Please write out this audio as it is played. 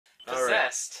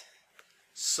best.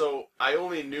 So, I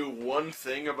only knew one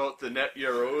thing about the net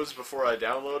Yaroze before I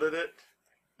downloaded it.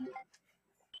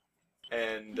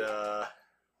 And,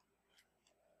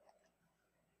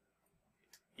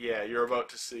 yeah, you're about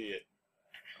to see it.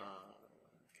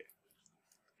 Okay.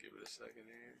 Give it a second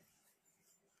here.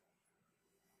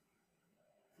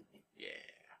 Yeah.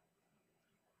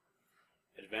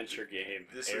 Adventure game.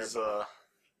 This Air is,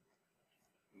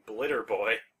 Blitter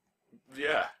Boy.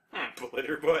 yeah.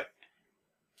 Blitter Boy.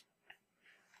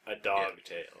 A dog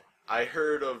tail. I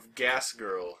heard of Gas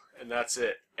Girl, and that's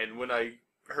it. And when I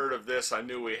heard of this, I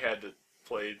knew we had to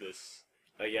play this.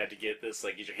 Oh, you had to get this,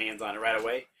 like, get your hands on it right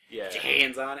away? Yeah. Get your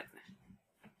hands on it.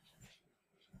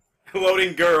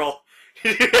 Loading girl.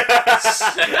 Isn't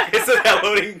that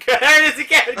loading girl? There it is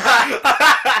again!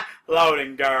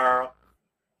 Loading girl.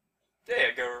 There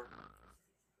you go.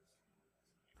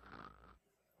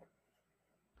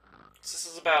 So this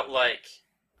is about, like,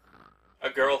 a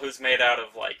girl who's made out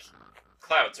of, like,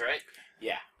 clouds, right?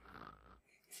 Yeah.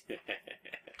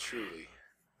 Truly.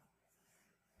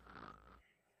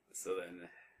 So then,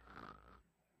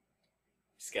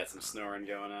 she's got some snoring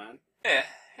going on. Yeah.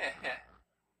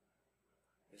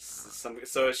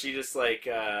 So is she just like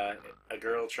a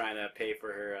girl trying to pay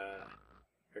for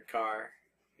her car,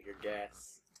 like her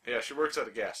gas? Yeah, she works at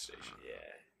a gas station.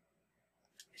 Yeah.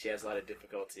 She has a lot of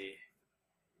difficulty.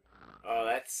 Oh,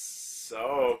 that's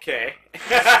okay.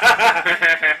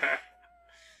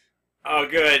 Oh,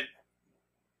 good.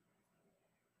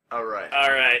 Alright.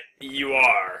 Alright, you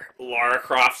are Lara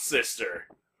Croft's sister,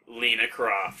 Lena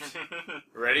Croft.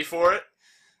 Ready for it?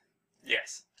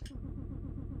 Yes.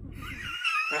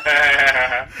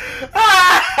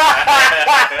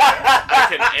 I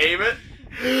can aim it.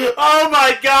 Oh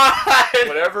my god!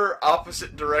 Whatever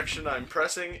opposite direction I'm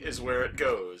pressing is where it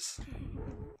goes.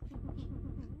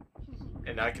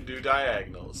 And I can do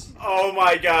diagonals. Oh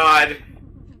my god!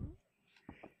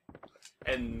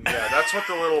 And yeah, that's what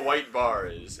the little white bar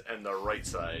is. And the right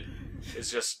side is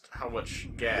just how much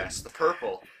gas. The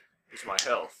purple is my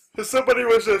health. Somebody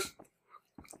was just...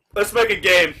 Let's make a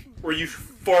game where you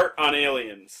fart on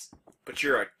aliens. But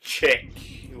you're a chick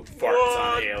who farts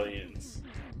on aliens.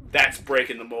 That's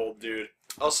breaking the mold, dude.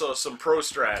 Also, some pro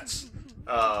strats.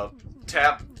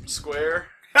 Tap square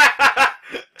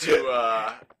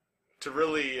to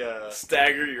really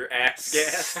stagger your ass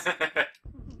gas.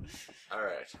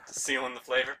 Alright. Sealing the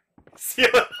flavor. Seal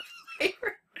the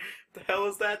flavor? The hell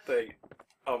is that thing?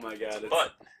 Oh my god.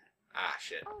 But Ah,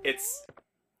 shit.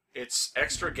 It's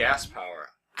extra gas power.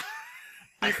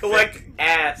 you collect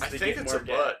ass I to think get it's more a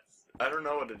gas. butt. I don't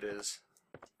know what it is.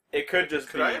 It could just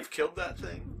Could be... I have killed that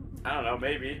thing? I don't know,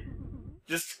 maybe.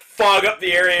 Just fog up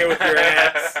the area with your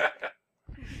ass.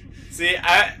 See,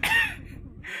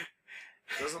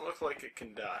 Doesn't look like it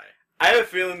can die. I have a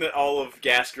feeling that all of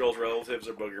Gas Girl's relatives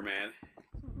are Booger Man.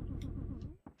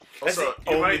 Also,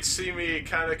 you might see me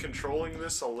kind of controlling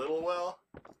this a little well.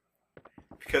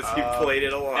 Because you played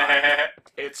it a lot.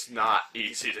 It's not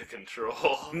easy to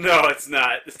control. No, it's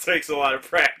not. It takes a lot of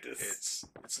practice.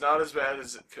 It's not as bad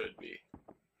as it could be.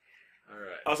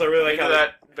 Alright. Also, I really like how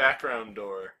that background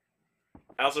door.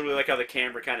 I also really like how the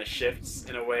camera kind of shifts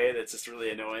in a way that's just really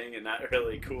annoying and not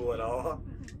really cool at all.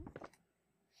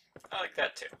 I like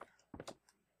that too.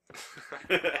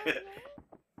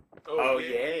 Oh,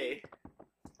 yay.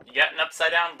 You got an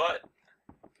upside down butt.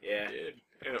 Yeah. I did.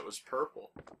 And it was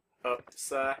purple.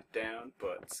 Upside down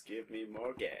butts give me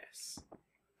more gas.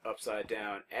 Upside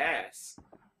down ass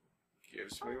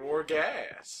Gives me more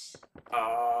gas.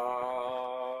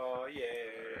 oh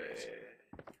yeah. Right.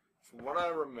 From what I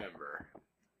remember.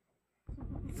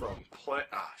 From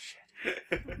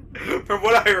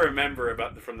what I remember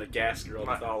from the Gas Girl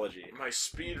mythology. My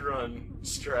speedrun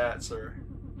strats are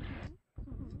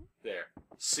there.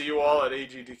 See you all at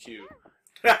AGDQ.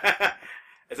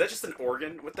 Is that just an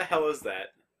organ? What the hell is that?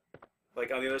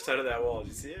 Like on the other side of that wall, did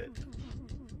you see it?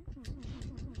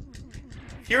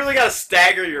 You really gotta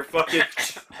stagger your fucking...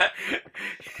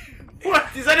 What?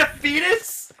 Is that a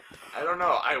fetus? I don't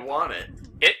know. I want it.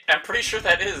 I'm pretty sure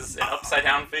that is an upside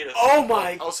down fetus. Oh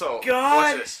my Also,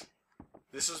 god! what's this?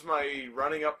 This is my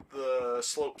running up the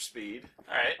slope speed.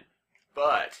 Alright.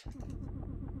 But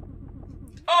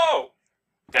Oh!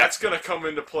 that's gonna come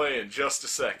into play in just a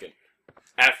second.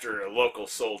 After a local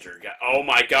soldier got... Oh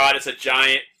my god, it's a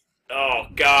giant... Oh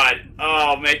god.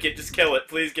 Oh, make it. Just kill it.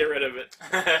 Please get rid of it.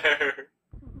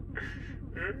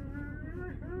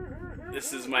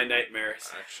 This is my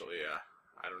nightmares. Actually,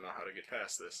 I don't know how to get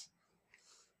past this.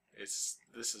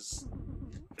 This is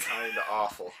kind of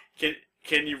awful.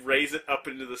 Can you raise it up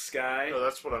into the sky? No,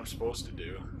 that's what I'm supposed to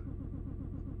do.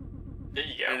 There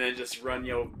you go. And then just run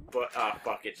your butt. Oh,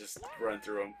 fuck it. Just run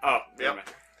through them. Oh, Yep.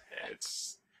 Yeah.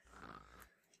 It's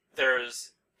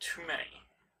There's too many.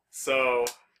 So,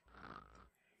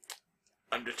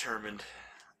 I'm determined.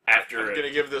 after I'm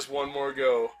gonna give this one more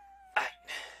go.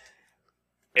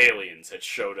 aliens had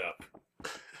showed up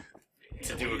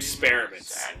to do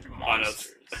experiments And on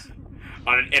monsters.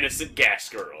 on an innocent gas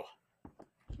girl.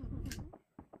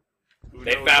 Who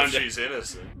They knows found if she's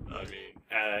innocent?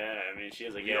 I mean, she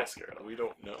is a gas girl. We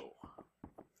don't know.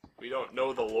 We don't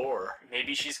know the lore.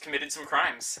 Maybe she's committed some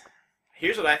crimes.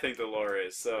 Here's what I think the lore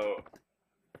is. So,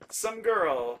 some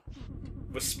girl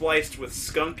was spliced with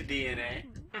skunk DNA,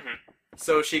 Mhm.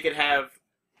 so she could have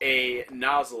a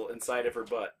nozzle inside of her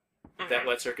butt that Mhm.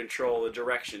 lets her control the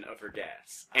direction of her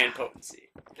gas and potency.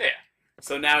 Yeah.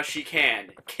 So now she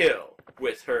can kill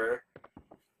with her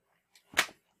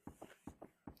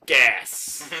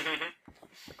gas.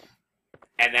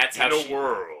 And that's how In a she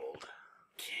world.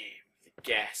 became the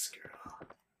gas girl.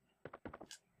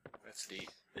 That's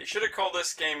neat. They should have called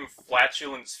this game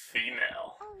Flatulence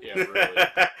Female. Yeah, really.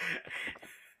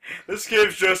 This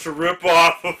game's just a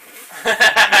rip-off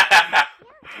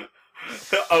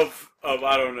of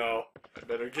I don't know. I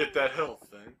better get that health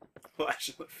thing.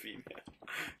 Flatulent female.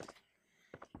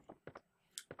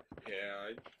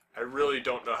 Yeah, I really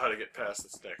don't know how to get past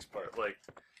this next part.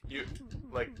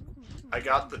 I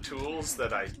got the tools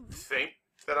that I think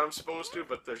that I'm supposed to,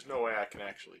 but there's no way I can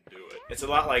actually do it. It's a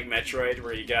lot like Metroid,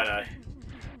 where you gotta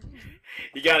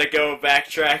go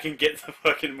backtrack and get the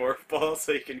fucking morph ball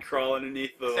so you can crawl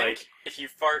underneath the Think if you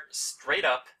fart straight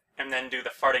up and then do the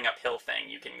farting uphill thing,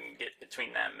 you can get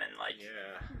between them and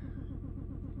Yeah.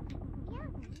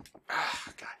 Ah,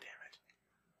 god damn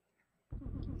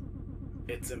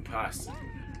it. It's impossible.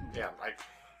 Yeah,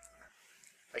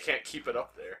 I can't keep it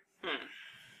up there.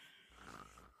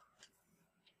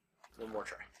 One more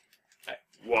try.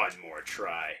 One more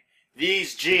try.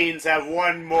 These jeans have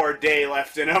one more day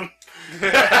left in them.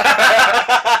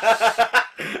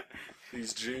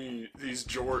 These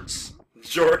jorts.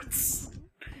 Jorts.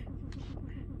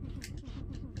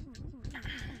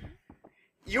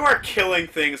 You are killing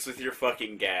things with your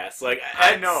fucking gas. Like,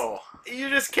 I know. You're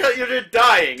just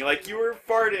dying. Like, you were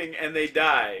farting and they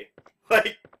die.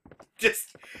 Like,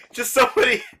 just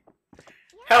somebody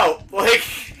help. Like,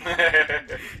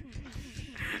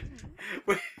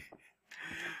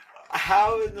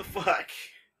 how in the fuck?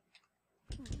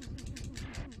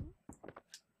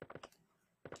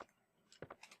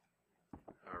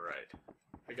 Alright.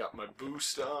 I got my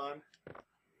boost on.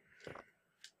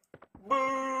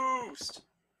 Boost!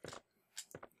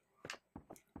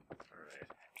 Alright.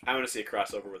 I want to see a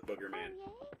crossover with Booger Man.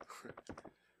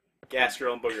 Gas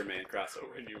Girl and Booger Man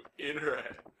crossover. When you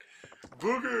interact.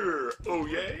 Booger! Oh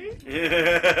yay?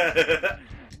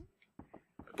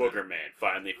 Booger Man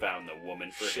finally found the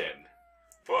woman for Shit. him.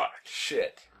 Fuck.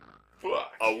 Shit.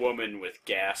 Fuck. A woman with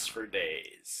gas for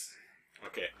days.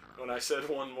 Okay. When I said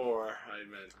one more, I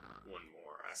meant one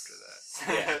more after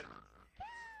that. Yeah.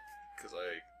 Because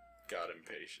I got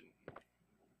impatient.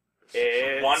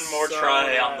 It's One more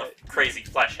try on alright. the crazy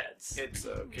flesh heads. It's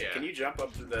okay. Yeah. Can you jump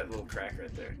up to that little crack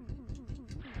right there?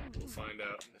 We'll find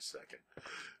out in a second.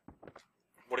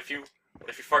 What if you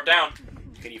fart down?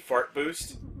 Can you fart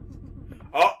boost?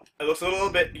 Oh, it looks a little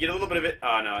bit. You get a little bit of it.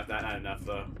 Oh no, it's not enough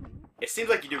though. It seems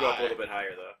like you do go up a little bit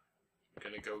higher though. I'm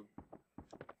gonna go.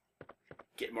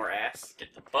 Get more ass.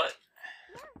 Get the butt.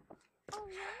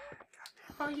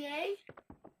 Oh yay!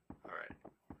 Alright.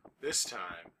 This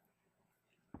time.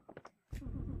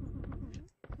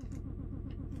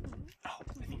 Oh,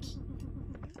 I think.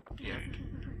 Yeah.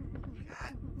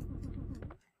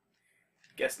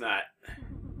 Guess not.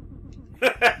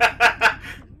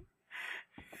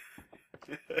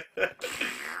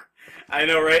 I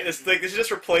know, right? It's like they should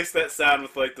just replace that sound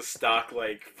with like the stock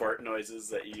like fart noises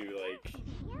that you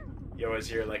always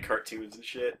hear in like cartoons and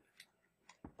shit.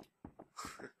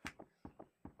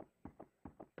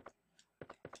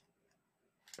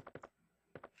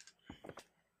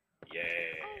 Yeah.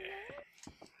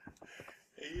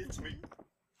 Hey, it's me.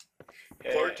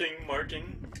 Yeah. Farting,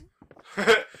 marking.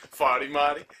 Farty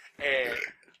Marty. And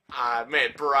I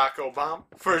met Barack Obama,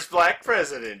 first black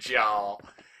president, y'all.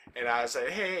 And I said,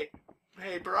 hey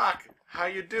Barack, how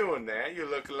you doing there? You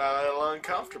look a little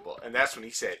uncomfortable. And that's when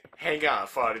he said, hang on,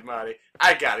 Farty Marty,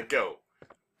 I gotta go.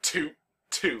 Toot,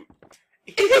 toot.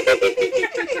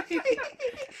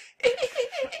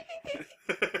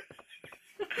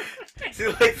 See,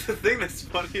 like, the thing that's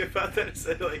funny about that is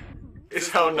that, like... It's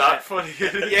how not funny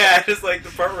it is. Yeah, just, like, the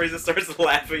part where he just starts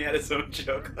laughing at his own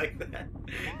joke like that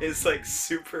is, like,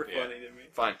 super Yeah. funny to me.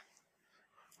 Fine.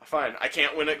 Fine, I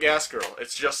can't win at Gas Girl.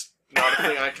 It's just Not a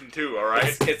thing I can do,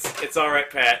 alright? It's alright,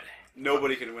 Pat.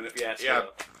 Nobody can win at Gas Yeah.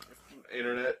 Girl.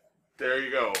 Internet, there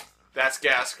you go. That's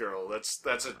Gas Girl. That's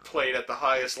played at the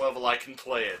highest level I can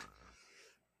play it.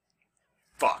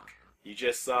 Fuck. You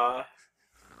just saw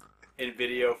in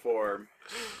video form.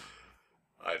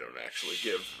 I don't actually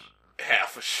give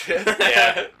half a shit.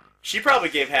 Yeah. She probably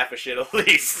gave half a shit at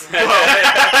least.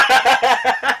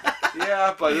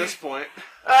 Yeah, by this point.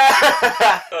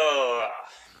 Oh.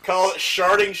 Call it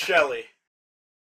Sharding Shelly.